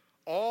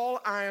 All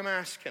I'm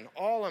asking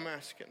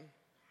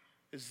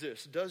is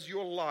this. Does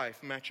your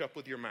life match up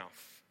with your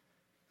mouth?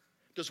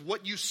 Does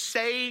what you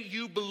say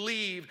you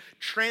believe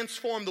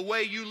transform the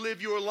way you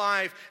live your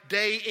life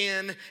day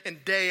in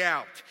and day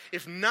out?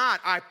 If not,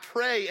 I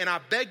pray and I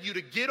beg you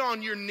to get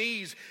on your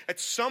knees at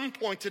some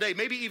point today,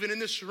 maybe even in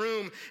this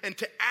room, and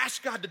to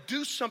ask God to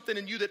do something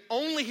in you that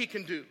only He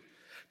can do,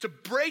 to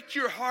break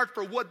your heart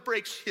for what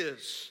breaks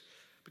His.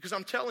 Because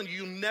I'm telling you,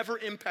 you'll never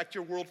impact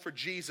your world for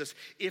Jesus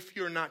if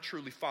you're not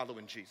truly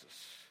following Jesus.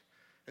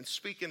 And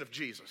speaking of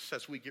Jesus,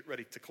 as we get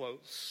ready to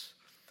close,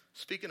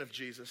 speaking of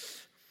Jesus,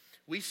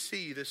 we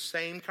see this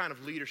same kind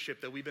of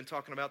leadership that we've been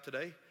talking about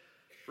today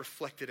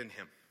reflected in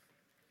Him.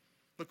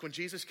 Look, when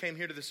Jesus came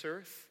here to this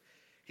earth,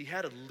 He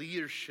had a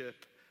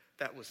leadership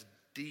that was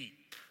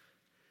deep.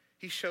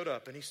 He showed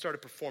up and He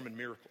started performing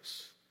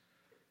miracles.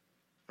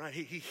 Right?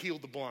 He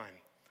healed the blind,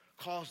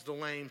 caused the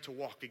lame to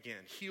walk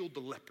again, healed the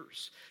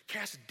lepers,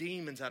 cast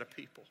demons out of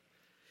people.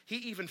 He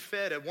even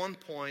fed at one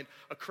point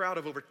a crowd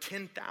of over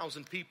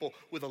 10,000 people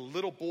with a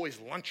little boy's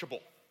Lunchable.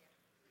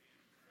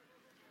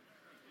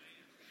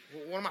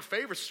 One of my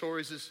favorite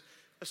stories is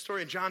a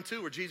story in John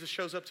 2 where Jesus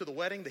shows up to the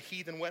wedding, the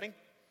heathen wedding,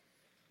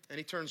 and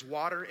He turns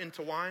water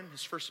into wine,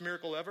 His first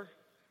miracle ever.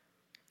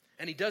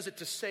 And He does it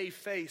to save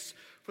face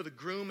for the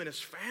groom and his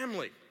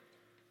family.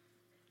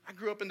 I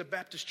grew up in the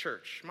Baptist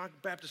church. My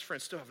Baptist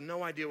friends still have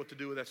no idea what to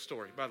do with that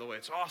story, by the way.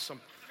 It's awesome.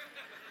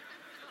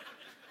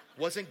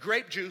 Wasn't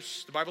grape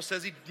juice. The Bible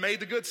says He made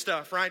the good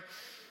stuff, right?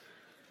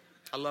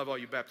 I love all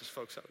you Baptist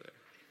folks out there.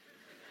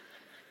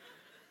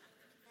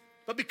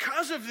 But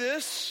because of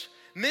this,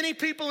 many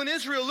people in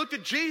Israel looked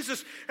at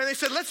Jesus and they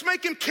said, let's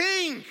make Him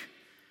king.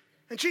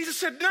 And Jesus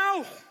said,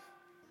 no.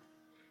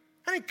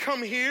 I didn't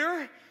come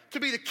here to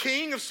be the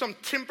king of some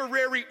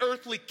temporary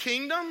earthly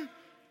kingdom.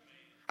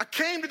 I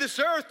came to this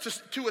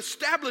earth to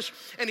establish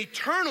an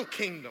eternal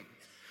kingdom.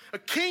 A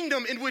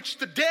kingdom in which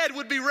the dead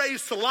would be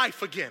raised to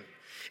life again.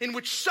 In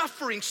which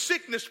suffering,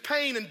 sickness,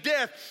 pain, and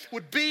death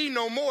would be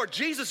no more.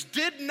 Jesus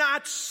did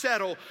not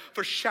settle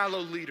for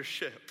shallow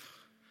leadership.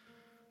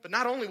 But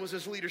not only was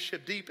His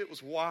leadership deep, it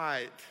was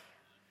wide.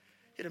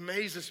 It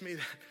amazes me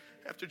that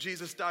after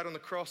Jesus died on the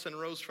cross and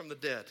rose from the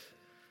dead,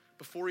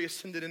 before He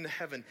ascended into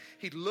heaven,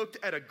 He looked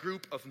at a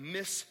group of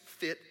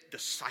misfit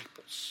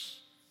disciples.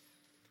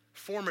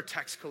 Former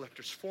tax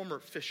collectors, former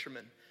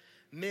fishermen,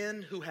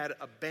 men who had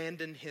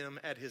abandoned Him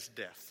at His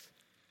death.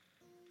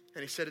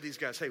 And He said to these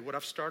guys, hey, what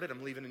I've started,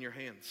 I'm leaving in your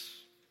hands.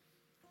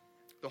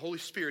 The Holy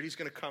Spirit, He's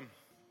going to come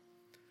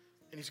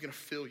and He's going to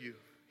fill you.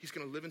 He's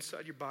going to live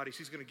inside your bodies.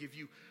 He's going to give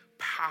you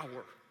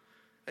power.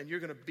 And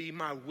you're going to be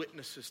my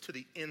witnesses to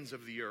the ends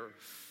of the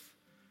earth.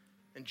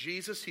 And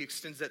Jesus, He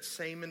extends that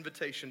same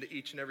invitation to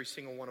each and every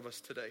single one of us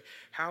today.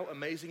 How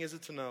amazing is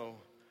it to know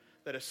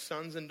that as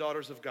sons and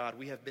daughters of God,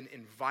 we have been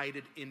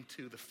invited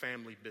into the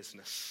family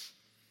business.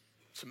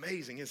 It's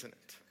amazing, isn't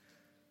it?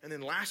 And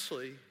then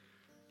lastly,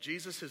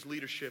 Jesus'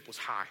 leadership was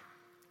high.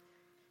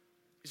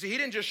 You see, He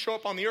didn't just show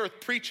up on the earth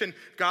preaching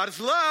God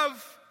is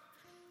love.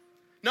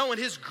 No, in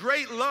His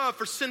great love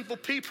for sinful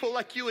people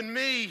like you and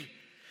me,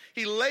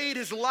 He laid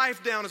His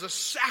life down as a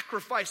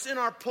sacrifice in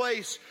our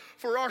place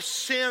for our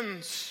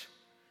sins.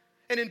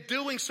 And in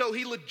doing so,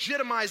 He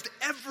legitimized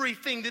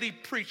everything that He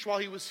preached while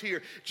He was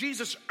here.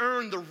 Jesus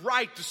earned the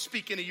right to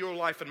speak into your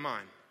life and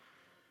mine.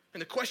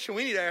 And the question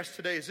we need to ask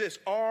today is this: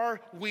 are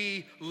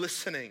we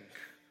listening?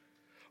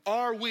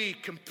 Are we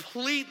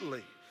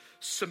completely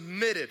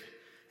submitted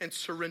and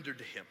surrendered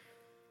to Him?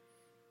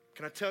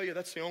 Can I tell you,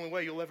 that's the only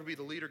way you'll ever be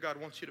the leader God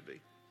wants you to be.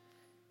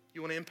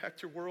 You want to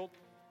impact your world?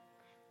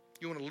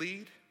 You want to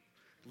lead?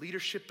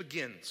 Leadership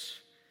begins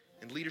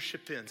and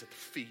leadership ends at the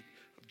feet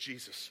of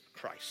Jesus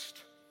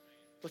Christ.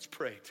 Let's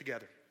pray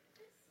together.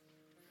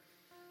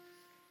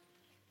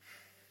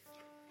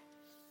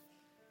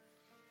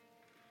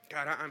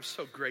 God, I'm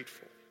so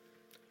grateful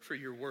for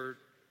your word.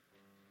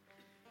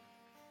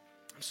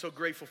 I'm so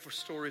grateful for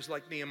stories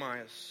like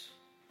Nehemiah's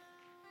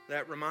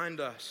that remind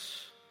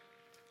us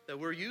that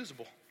we're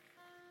usable.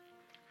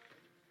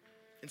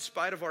 In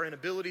spite of our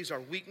inabilities, our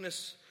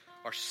weakness,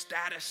 our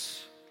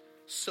status,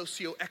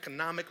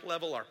 socioeconomic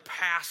level, our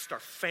past, our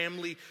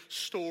family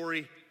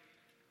story,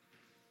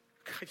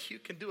 God, you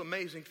can do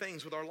amazing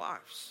things with our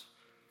lives.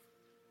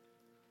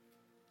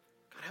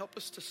 God, help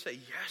us to say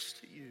yes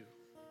to you.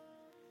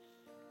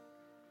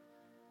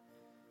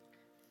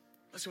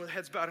 Listen, with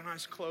heads bowed and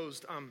eyes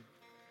closed,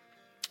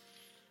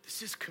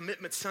 This is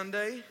Commitment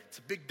Sunday. It's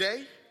a big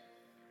day.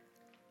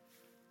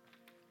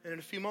 And in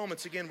a few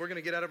moments, again, we're going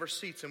to get out of our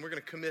seats and we're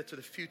going to commit to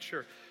the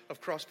future of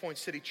Cross Point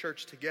City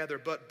Church together.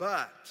 But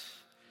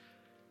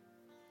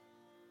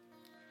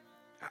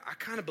I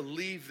kind of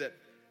believe that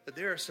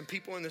there are some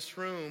people in this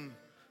room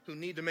who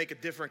need to make a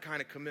different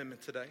kind of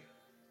commitment today.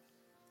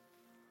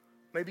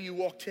 Maybe you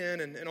walked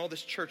in and all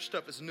this church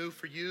stuff is new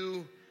for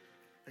you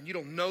and you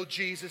don't know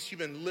Jesus. You've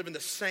been living the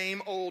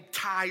same old,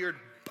 tired,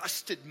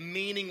 busted,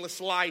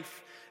 meaningless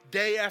life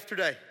day after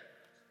day.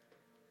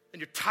 And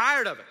you're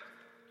tired of it.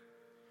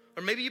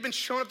 Or maybe you've been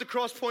showing up to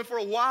Cross Point for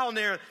a while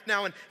now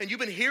and you've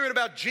been hearing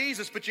about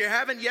Jesus, but you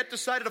haven't yet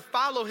decided to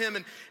follow him,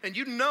 and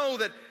you know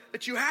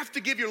that you have to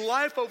give your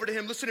life over to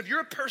him. Listen, if you're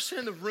a person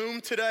in the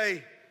room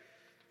today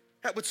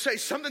that would say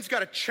something's got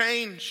to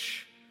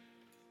change,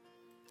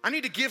 I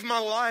need to give my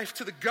life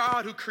to the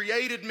God who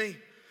created me,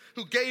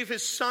 who gave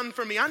his son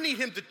for me. I need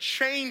him to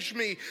change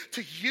me,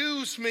 to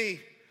use me,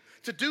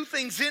 to do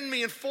things in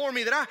me and for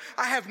me that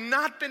I have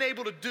not been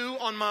able to do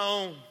on my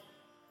own.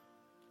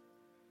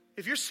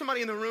 If you're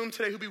somebody in the room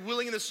today who'd be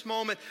willing in this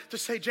moment to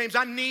say, James,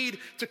 I need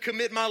to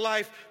commit my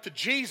life to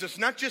Jesus,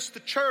 not just the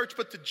church,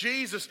 but to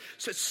Jesus,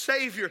 as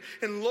Savior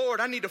and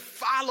Lord, I need to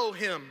follow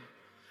him.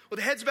 With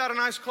heads bowed and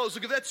eyes closed,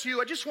 look, if that's you,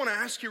 I just want to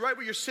ask you right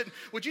where you're sitting,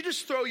 would you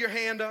just throw your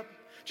hand up?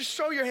 Just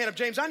throw your hand up.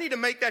 James, I need to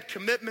make that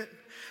commitment.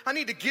 I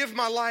need to give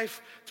my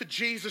life to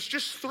Jesus.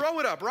 Just throw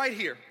it up right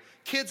here.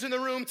 Kids in the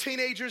room,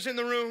 teenagers in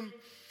the room.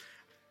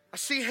 I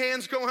see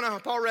hands going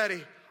up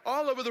already,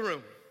 all over the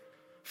room,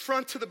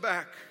 front to the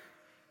back.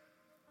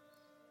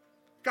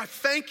 God,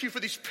 thank you for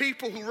these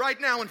people who right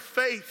now in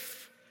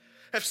faith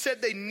have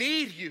said they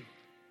need you.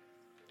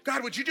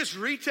 God, would you just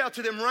reach out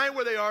to them right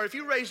where they are? If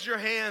you raised your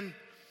hand,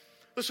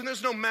 listen,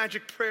 there's no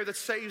magic prayer that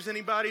saves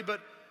anybody, but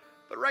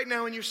right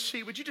now in your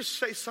seat, would you just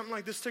say something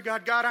like this to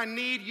God? God, I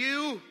need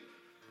you.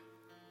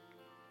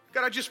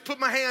 God, I just put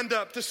my hand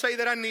up to say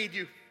that I need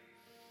you.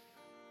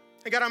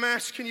 And God, I'm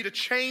asking you to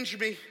change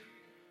me.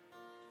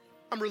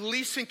 I'm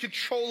releasing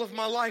control of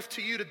my life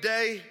to you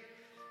today.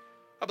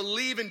 I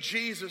believe in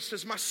Jesus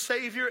as my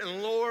Savior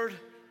and Lord.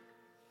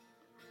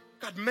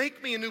 God,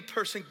 make me a new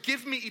person.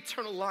 Give me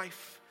eternal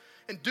life.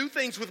 And do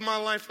things with my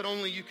life that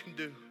only you can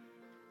do.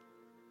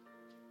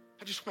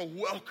 I just want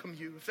to welcome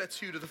you, if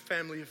that's you, to the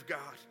family of God.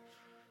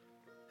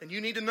 And you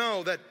need to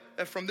know that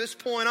from this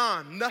point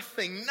on,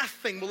 nothing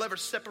will ever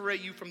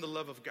separate you from the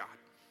love of God.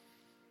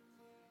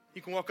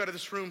 You can walk out of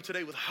this room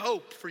today with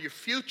hope for your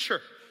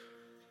future.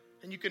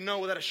 And you can know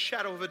without a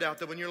shadow of a doubt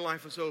that when your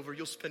life is over,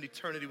 you'll spend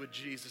eternity with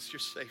Jesus, your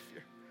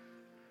Savior.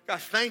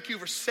 God, thank you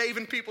for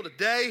saving people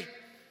today.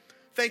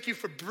 Thank you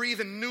for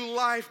breathing new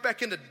life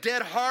back into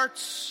dead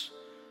hearts.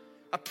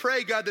 I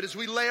pray, God, that as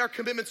we lay our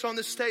commitments on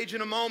this stage in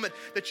a moment,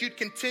 that you'd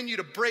continue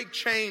to break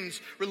chains,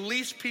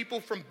 release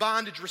people from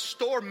bondage,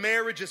 restore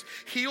marriages,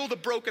 heal the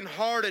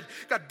brokenhearted.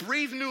 God,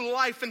 breathe new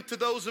life into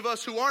those of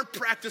us who aren't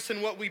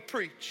practicing what we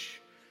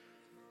preach.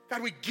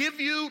 God, we give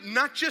you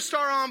not just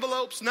our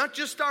envelopes, not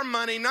just our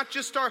money, not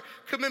just our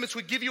commitments.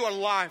 We give you our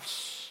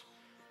lives.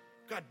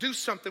 God, do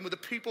something with the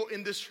people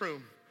in this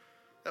room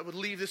that would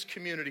leave this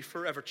community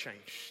forever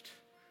changed.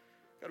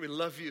 God, we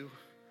love you.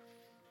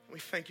 We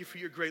thank you for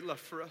your great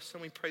love for us.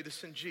 And we pray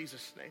this in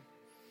Jesus' name.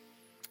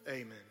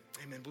 Amen.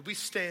 Amen. Will we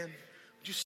stand?